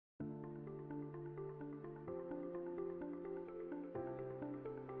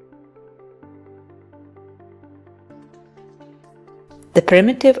the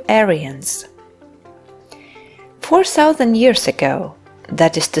Primitive Aryans. 4,000 years ago,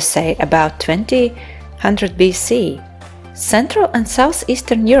 that is to say about 2000 BC, Central and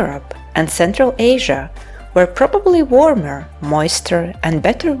Southeastern Europe and Central Asia were probably warmer, moister, and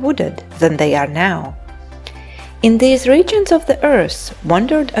better wooded than they are now. In these regions of the earth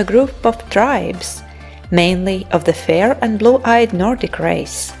wandered a group of tribes, mainly of the fair and blue-eyed Nordic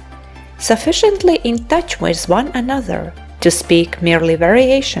race, sufficiently in touch with one another to speak merely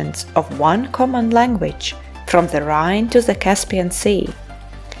variations of one common language from the Rhine to the Caspian Sea.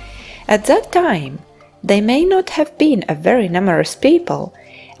 At that time, they may not have been a very numerous people,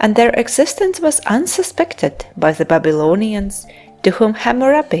 and their existence was unsuspected by the Babylonians to whom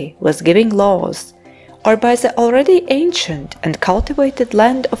Hammurabi was giving laws, or by the already ancient and cultivated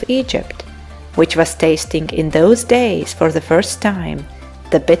land of Egypt, which was tasting in those days for the first time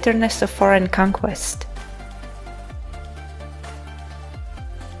the bitterness of foreign conquest.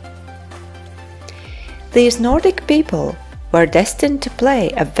 These Nordic people were destined to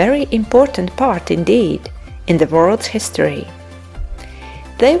play a very important part indeed in the world's history.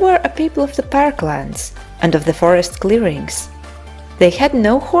 They were a people of the parklands and of the forest clearings. They had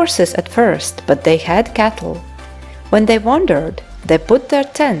no horses at first, but they had cattle. When they wandered, they put their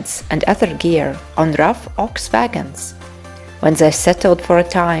tents and other gear on rough ox wagons. When they settled for a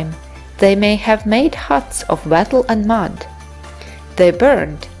time, they may have made huts of wattle and mud. They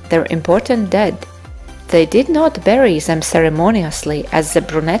burned their important dead. They did not bury them ceremoniously as the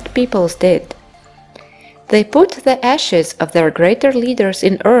brunette peoples did. They put the ashes of their greater leaders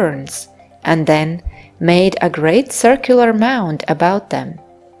in urns, and then made a great circular mound about them.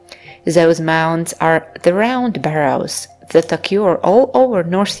 Those mounds are the round barrows that occur all over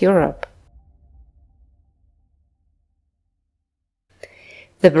North Europe.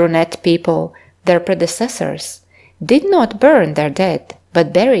 The brunette people, their predecessors, did not burn their dead,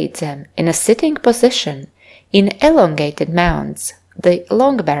 but buried them in a sitting position in elongated mounds, the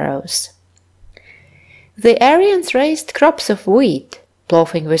long barrows. The Aryans raised crops of wheat,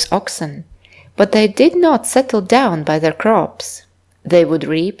 ploughing with oxen, but they did not settle down by their crops. They would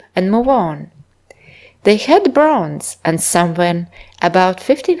reap and move on. They had bronze, and somewhen about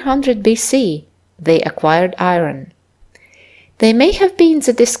 1500 BC they acquired iron. They may have been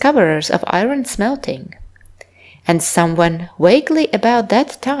the discoverers of iron smelting. And somewhen vaguely about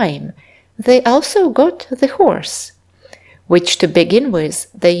that time they also got the horse, which to begin with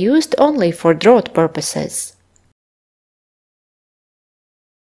they used only for draught purposes.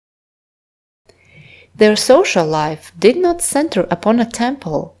 Their social life did not center upon a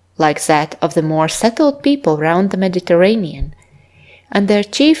temple like that of the more settled people round the Mediterranean, and their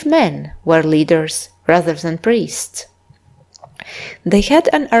chief men were leaders rather than priests. They had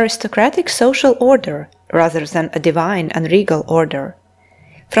an aristocratic social order rather than a divine and regal order.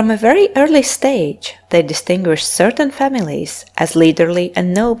 From a very early stage they distinguished certain families as leaderly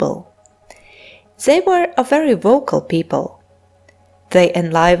and noble. They were a very vocal people. They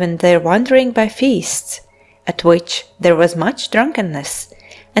enlivened their wandering by feasts, at which there was much drunkenness,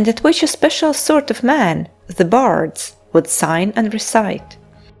 and at which a special sort of man, the bards, would sign and recite.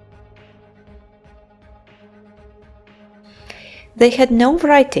 They had no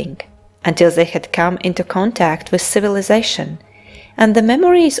writing until they had come into contact with civilization, and the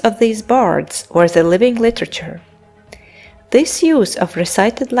memories of these bards were the living literature. This use of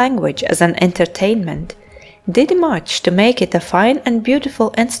recited language as an entertainment did much to make it a fine and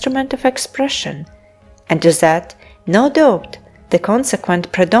beautiful instrument of expression, and to that, no doubt, the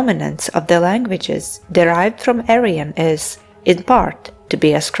consequent predominance of the languages derived from Aryan is, in part, to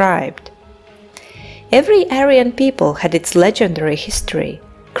be ascribed. Every Aryan people had its legendary history,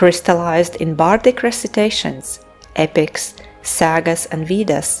 crystallized in bardic recitations, epics, sagas, and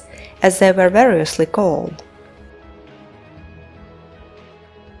Vedas, as they were variously called.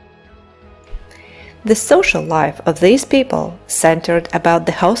 The social life of these people centered about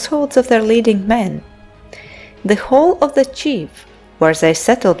the households of their leading men. The hall of the chief, where they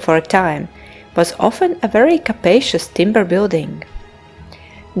settled for a time, was often a very capacious timber building.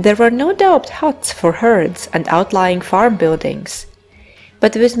 There were no doubt huts for herds and outlying farm buildings,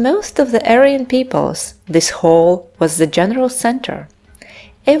 but with most of the Aryan peoples this hall was the general center.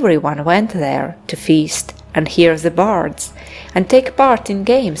 Everyone went there to feast and hear the bards and take part in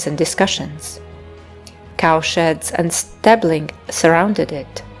games and discussions. Cowsheds and stabling surrounded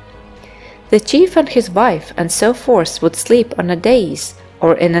it. The chief and his wife and so forth would sleep on a dais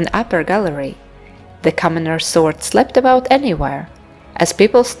or in an upper gallery. The commoner sort slept about anywhere, as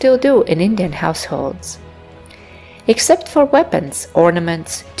people still do in Indian households. Except for weapons,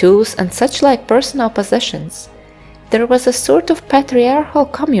 ornaments, tools, and such like personal possessions, there was a sort of patriarchal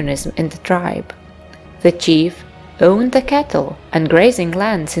communism in the tribe. The chief owned the cattle and grazing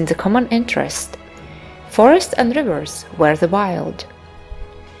lands in the common interest. Forests and rivers were the wild.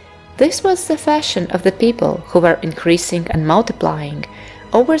 This was the fashion of the people who were increasing and multiplying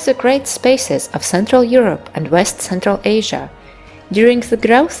over the great spaces of Central Europe and West Central Asia during the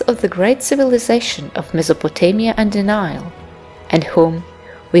growth of the great civilization of Mesopotamia and the Nile, and whom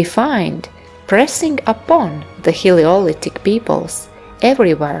we find pressing upon the Heliolytic peoples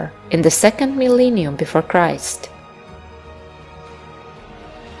everywhere in the second millennium before Christ.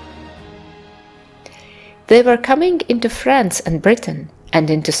 They were coming into France and Britain and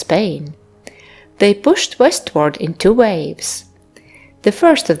into Spain. They pushed westward in two waves. The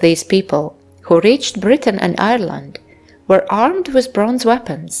first of these people, who reached Britain and Ireland, were armed with bronze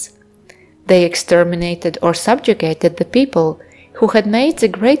weapons. They exterminated or subjugated the people who had made the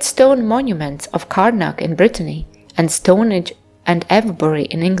great stone monuments of Carnac in Brittany and Stonehenge and Avebury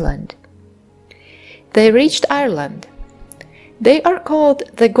in England. They reached Ireland. They are called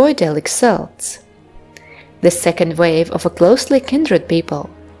the Goidelic Celts. The second wave of a closely kindred people,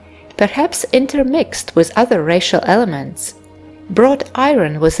 perhaps intermixed with other racial elements, brought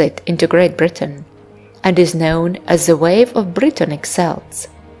iron with it into Great Britain, and is known as the wave of Brittonic Celts.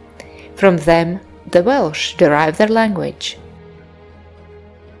 From them the Welsh derive their language.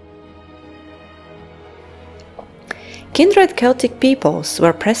 Kindred Celtic peoples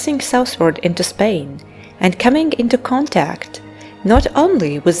were pressing southward into Spain and coming into contact not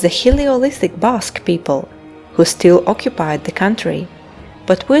only with the Heliolithic Basque people, who still occupied the country,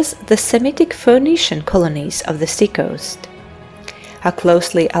 but with the Semitic Phoenician colonies of the seacoast. A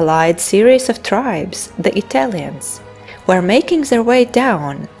closely allied series of tribes, the Italians, were making their way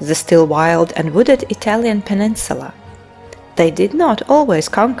down the still wild and wooded Italian peninsula. They did not always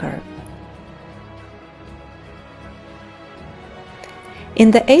conquer.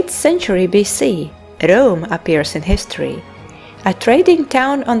 In the 8th century BC, Rome appears in history, a trading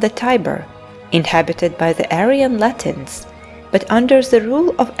town on the Tiber, inhabited by the Aryan Latins, but under the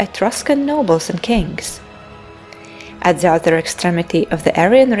rule of Etruscan nobles and kings. At the other extremity of the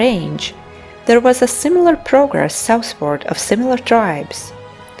Aryan range, there was a similar progress southward of similar tribes.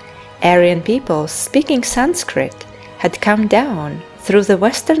 Aryan peoples speaking Sanskrit had come down through the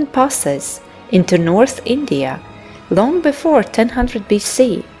western passes into North India long before 1000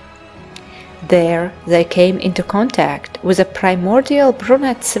 BC. There they came into contact with a primordial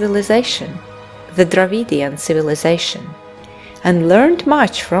brunette civilization, the Dravidian civilization, and learned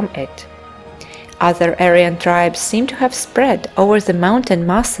much from it. Other Aryan tribes seem to have spread over the mountain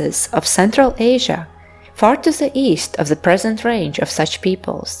masses of Central Asia, far to the east of the present range of such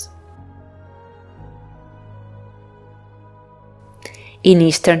peoples. In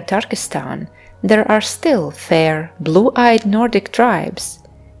eastern Turkestan there are still fair, blue-eyed Nordic tribes,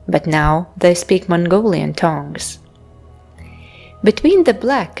 but now they speak Mongolian tongues. Between the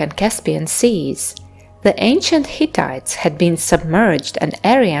Black and Caspian Seas, the ancient Hittites had been submerged and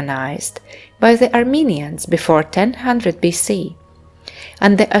Aryanized by the Armenians before 1000 BC,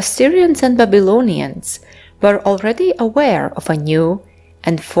 and the Assyrians and Babylonians were already aware of a new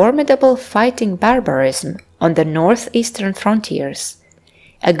and formidable fighting barbarism on the northeastern frontiers,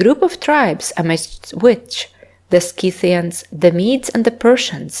 a group of tribes amidst which the Scythians, the Medes and the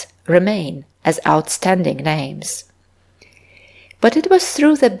Persians remain as outstanding names. But it was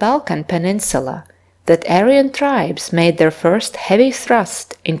through the Balkan Peninsula that Aryan tribes made their first heavy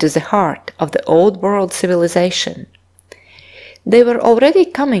thrust into the heart of the Old World civilization. They were already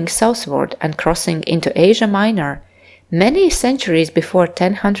coming southward and crossing into Asia Minor many centuries before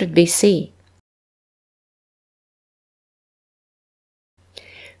 1000 BC.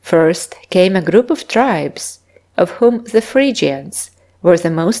 First came a group of tribes, of whom the Phrygians were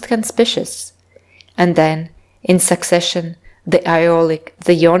the most conspicuous, and then, in succession, the Aeolic,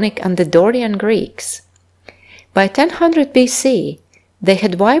 the Ionic and the Dorian Greeks. By 1000 BC, they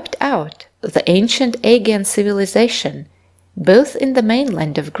had wiped out the ancient Aegean civilization, both in the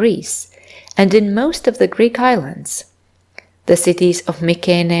mainland of Greece and in most of the Greek islands. The cities of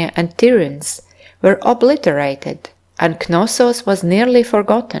Mycenae and Tiryns were obliterated, and Knossos was nearly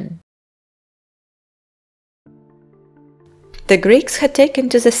forgotten. The Greeks had taken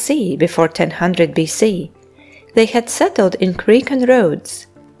to the sea before 1000 BC. They had settled in Cretan roads,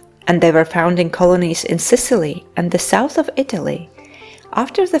 and they were founding colonies in Sicily and the south of Italy,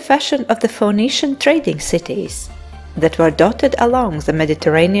 after the fashion of the Phoenician trading cities that were dotted along the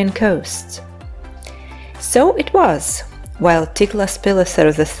Mediterranean coasts. So it was, while Tiglath-Pileser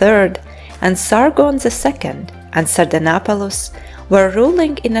III and Sargon II and Sardanapalus were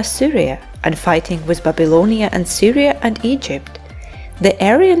ruling in Assyria and fighting with Babylonia and Syria and Egypt, the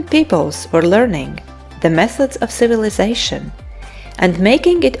Aryan peoples were learning the methods of civilization and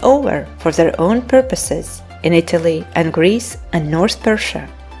making it over for their own purposes in Italy and Greece and North Persia.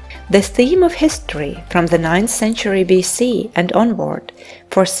 The theme of history from the 9th century BC and onward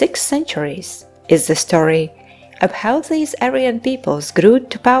for 6 centuries is the story of how these Aryan peoples grew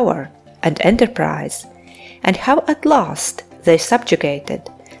to power and enterprise, and how at last they subjugated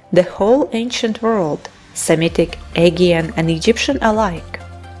the whole ancient world, Semitic, Aegean, and Egyptian alike.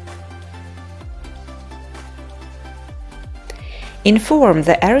 In form,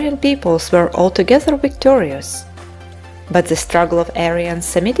 the Aryan peoples were altogether victorious, but the struggle of Aryan,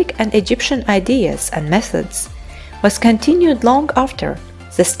 Semitic, and Egyptian ideas and methods was continued long after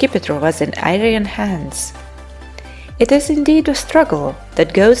the sceptre was in Aryan hands. It is indeed a struggle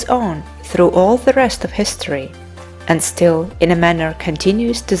that goes on through all the rest of history, and still in a manner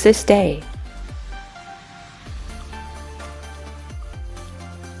continues to this day.